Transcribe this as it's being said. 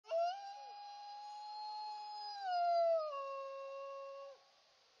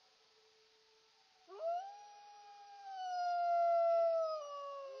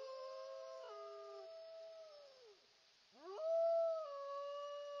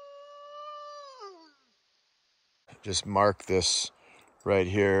just mark this right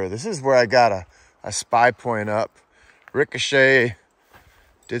here. This is where I got a spy point up. Ricochet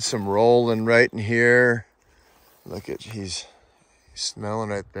did some rolling right in here. Look at, he's smelling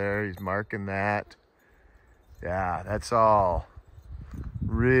right there. He's marking that. Yeah, that's all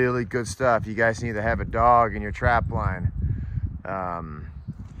really good stuff. You guys need to have a dog in your trap line.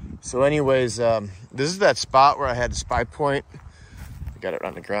 So anyways, this is that spot where I had the spy point. I got it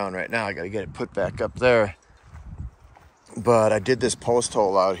on the ground right now. I got to get it put back up there. But I did this post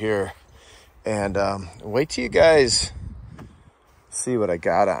hole out here. And wait till you guys see what I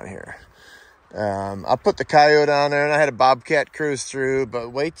got on here. I'll put the coyote on there, and I had a bobcat cruise through,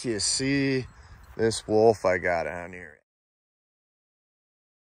 but wait till you see this wolf I got on here.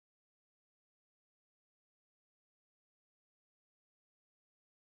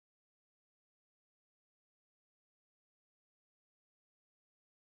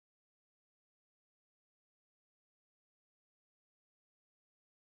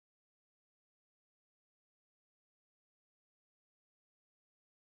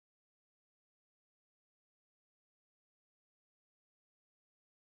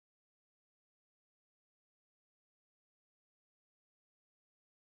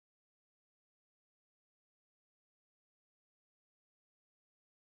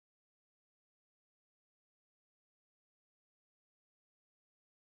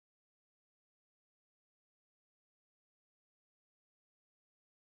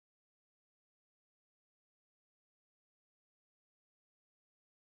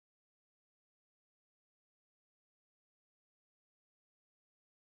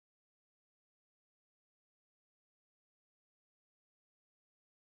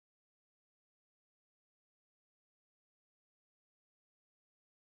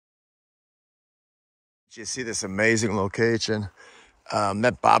 You see this amazing location.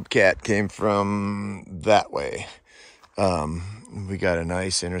 That bobcat came from that way. We got a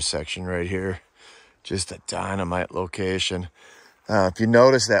nice intersection right here. Just a dynamite location. If you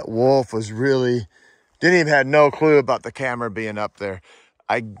notice, that wolf was really, didn't even have no clue about the camera being up there.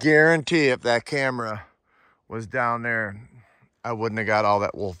 I guarantee if that camera was down there, I wouldn't have got all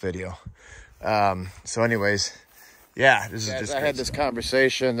that wolf video. So anyways, yeah, this is just, I had this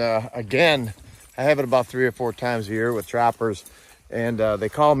conversation again. I have it about 3 or 4 times a year with trappers, and they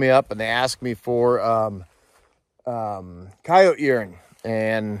call me up and they ask me for coyote urine.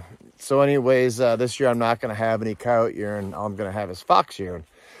 And so anyways, this year I'm not going to have any coyote urine. All I'm going to have is fox urine.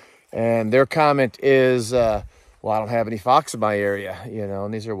 And their comment is, well, I don't have any fox in my area, you know,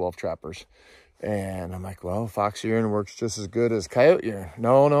 and these are wolf trappers. And I'm like, well, fox urine works just as good as coyote urine.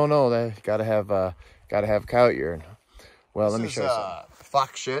 No, they gotta have coyote urine. Well, let me show you some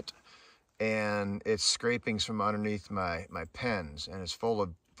fox shit. And it's scrapings from underneath my pens, and it's full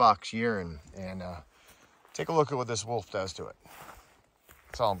of fox urine. And take a look at what this wolf does to it.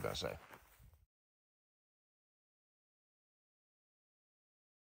 That's all I'm gonna say.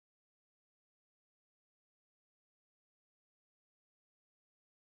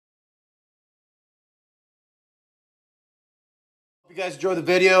 Hope you guys enjoyed the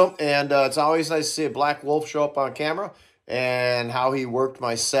video, and it's always nice to see a black wolf show up on camera and how he worked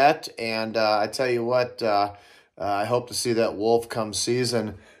my set. And I tell you what, I hope to see that wolf come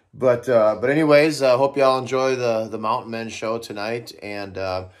season. But anyways, I hope y'all enjoy the Mountain Men show tonight, and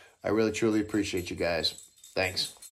I really truly appreciate you guys. Thanks.